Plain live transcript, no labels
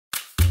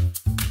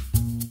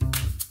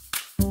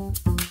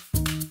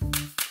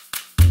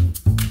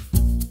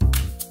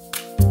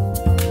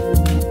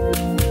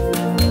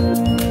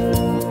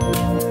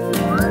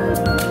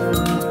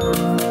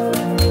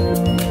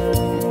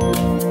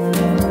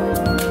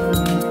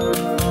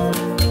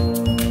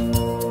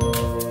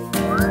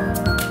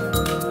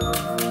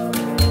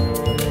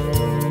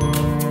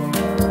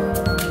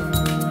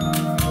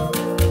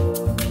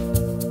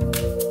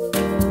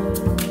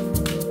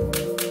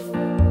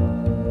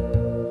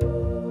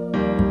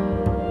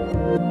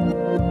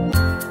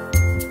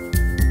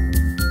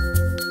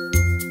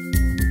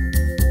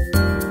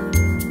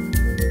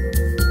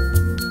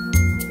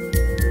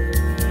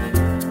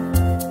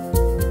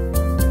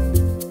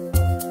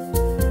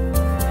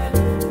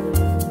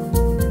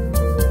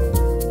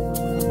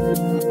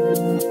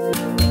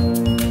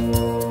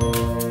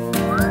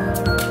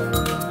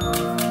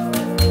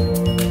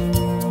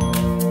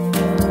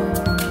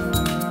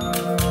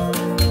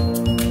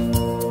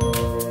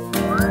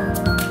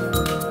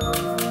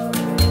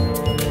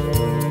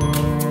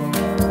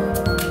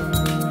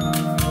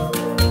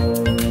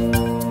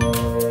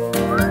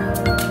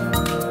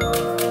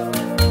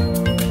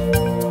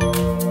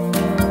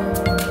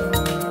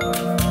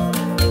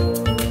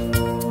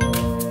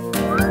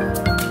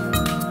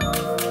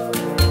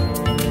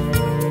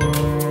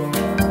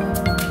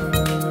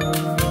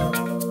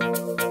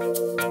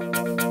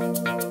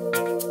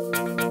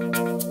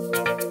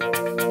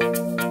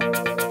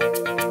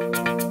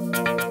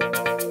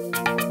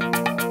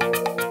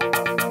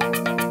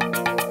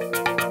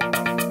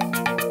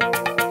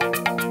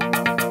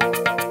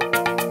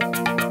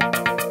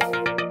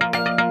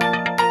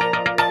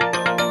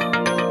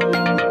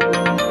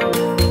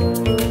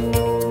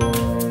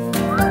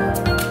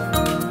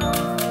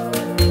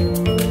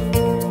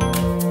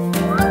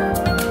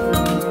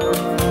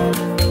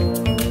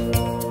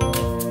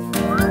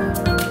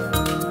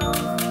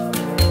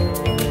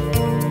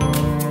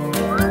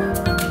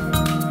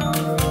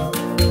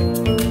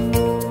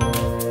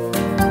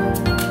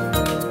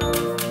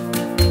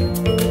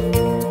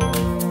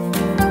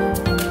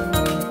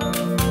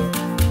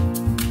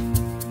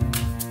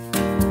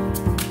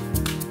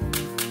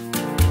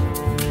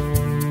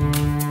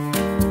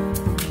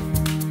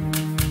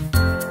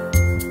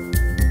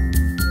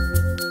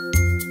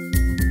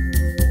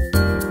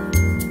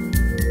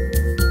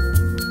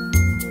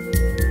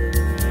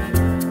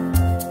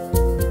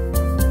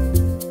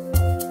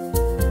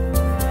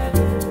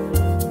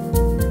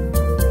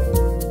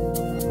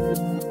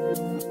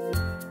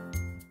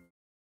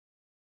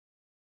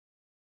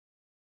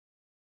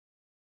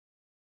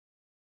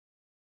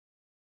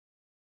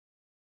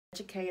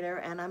educator,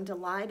 and I'm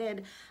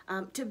delighted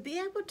to be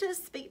able to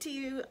speak to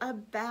you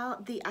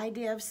about the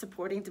idea of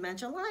supporting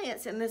Dementia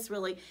Alliance in this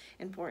really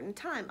important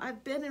time.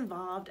 I've been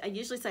involved, I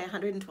usually say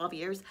 112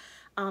 years,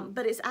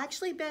 but it's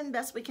actually been,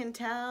 best we can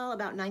tell,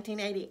 about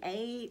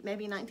 1988,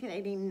 maybe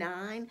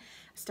 1989.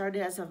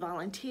 Started as a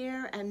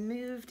volunteer and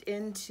moved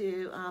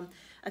into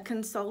a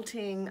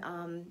consulting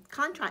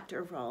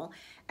contractor role.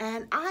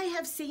 And I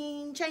have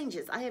seen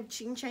changes. I have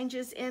seen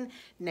changes in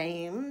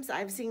names.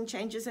 I've seen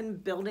changes in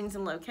buildings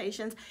and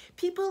locations.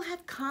 People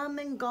have come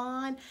and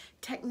gone.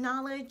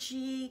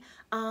 Technology,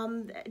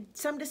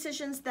 some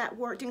decisions that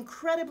worked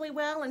incredibly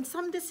well, and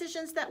some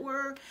decisions that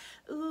were,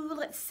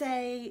 let's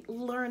say,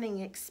 learning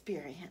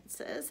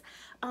experiences.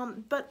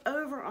 But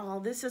overall,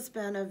 this has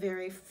been a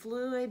very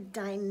fluid,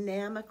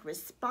 dynamic,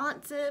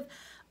 responsive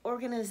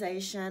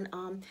organization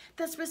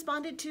that's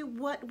responded to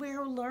what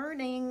we're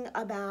learning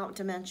about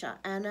dementia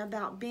and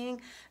about being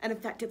an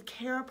effective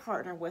care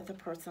partner with a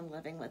person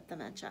living with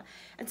dementia.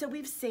 And so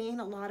we've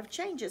seen a lot of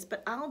changes,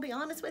 but I'll be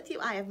honest with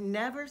you, I have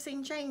never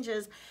seen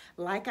changes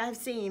like I've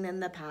seen in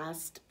the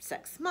past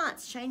 6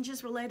 months.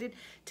 Changes related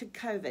to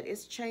COVID.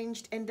 It's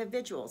changed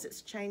individuals.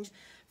 It's changed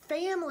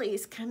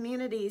families,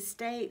 communities,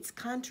 states,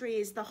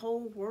 countries. The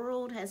whole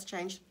world has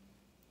changed.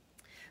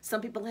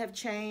 Some people have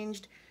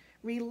changed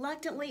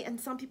reluctantly, and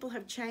some people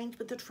have changed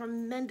with a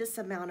tremendous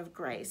amount of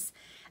grace.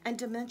 And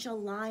Dementia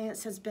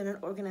Alliance has been an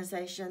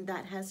organization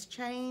that has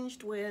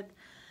changed with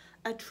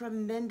a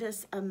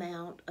tremendous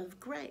amount of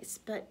grace.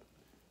 But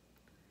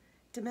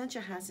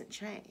dementia hasn't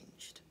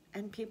changed,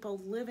 and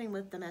people living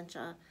with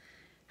dementia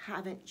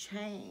haven't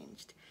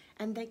changed,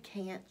 and they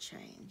can't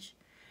change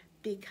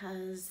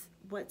because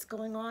what's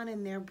going on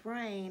in their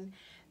brain,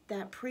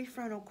 that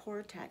prefrontal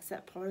cortex,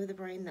 that part of the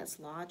brain that's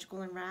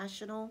logical and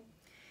rational,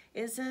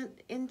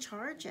 isn't in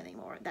charge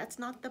anymore. That's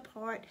not the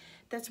part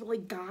that's really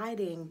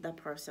guiding the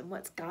person.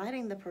 What's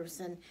guiding the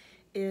person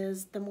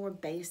is the more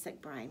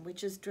basic brain,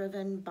 which is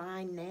driven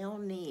by now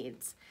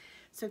needs.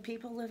 So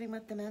people living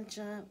with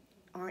dementia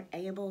aren't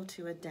able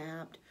to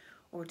adapt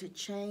or to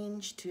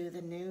change to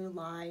the new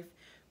life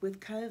with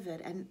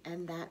COVID,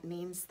 and that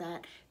means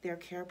that their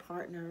care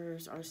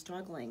partners are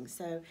struggling.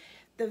 So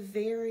the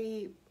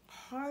very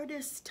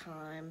hardest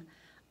time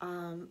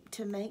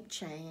to make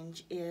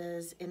change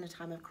is in a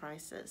time of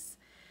crisis.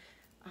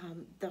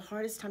 The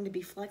hardest time to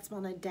be flexible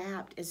and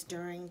adapt is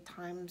during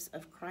times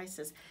of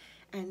crisis.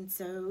 And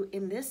so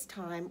in this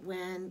time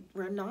when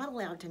we're not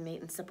allowed to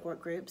meet in support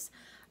groups,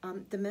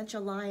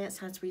 Dementia Alliance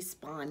has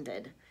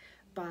responded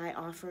by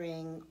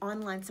offering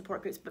online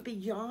support groups, but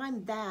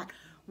beyond that,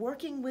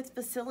 working with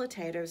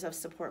facilitators of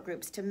support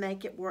groups to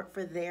make it work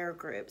for their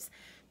groups,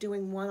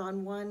 doing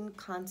one-on-one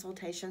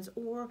consultations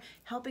or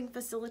helping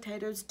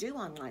facilitators do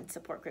online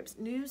support groups,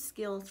 new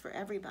skills for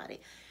everybody.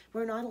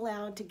 We're not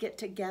allowed to get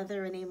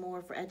together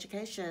anymore for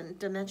education.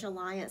 Dementia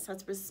Alliance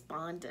has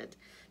responded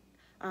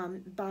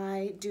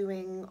by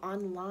doing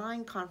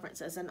online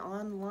conferences and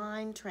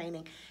online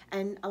training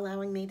and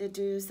allowing me to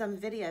do some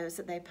videos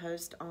that they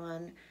post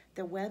on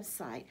their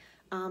website.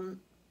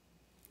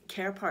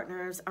 Care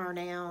partners are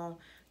now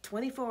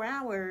 24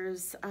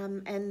 hours,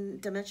 and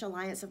Dementia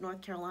Alliance of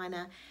North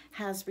Carolina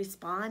has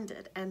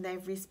responded, and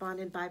they've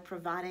responded by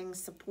providing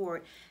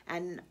support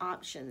and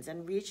options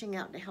and reaching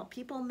out to help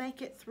people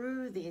make it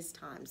through these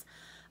times.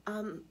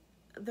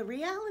 The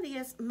reality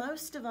is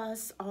most of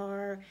us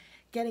are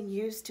getting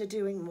used to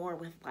doing more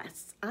with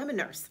less. I'm a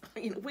nurse.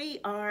 We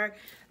are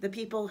the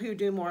people who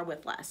do more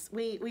with less.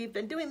 We've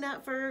been doing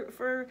that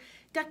for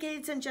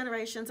decades and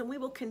generations, and we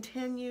will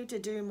continue to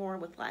do more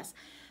with less.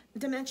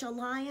 Dementia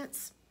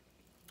Alliance,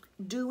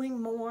 doing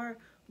more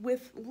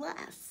with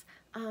less,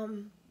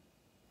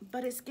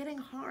 but it's getting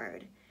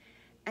hard.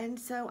 And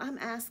so I'm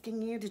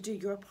asking you to do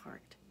your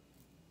part.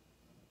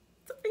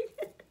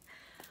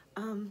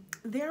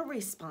 They're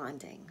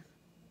responding,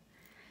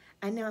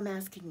 and now I'm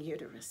asking you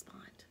to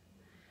respond.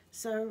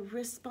 So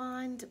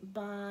respond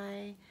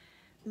by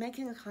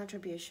making a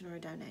contribution or a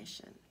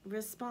donation.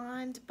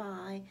 Respond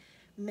by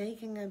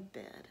making a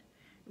bid.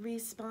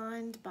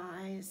 Respond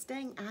by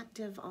staying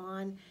active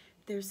on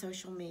their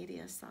social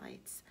media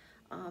sites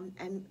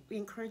and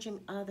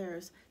encouraging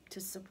others to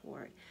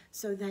support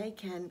so they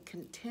can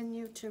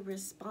continue to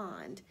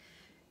respond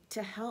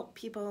to help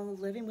people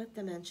living with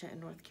dementia in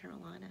North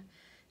Carolina,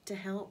 to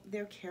help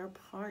their care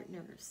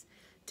partners,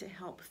 to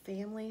help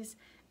families,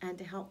 and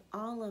to help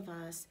all of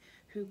us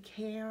who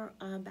care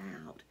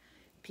about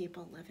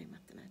people living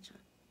with dementia.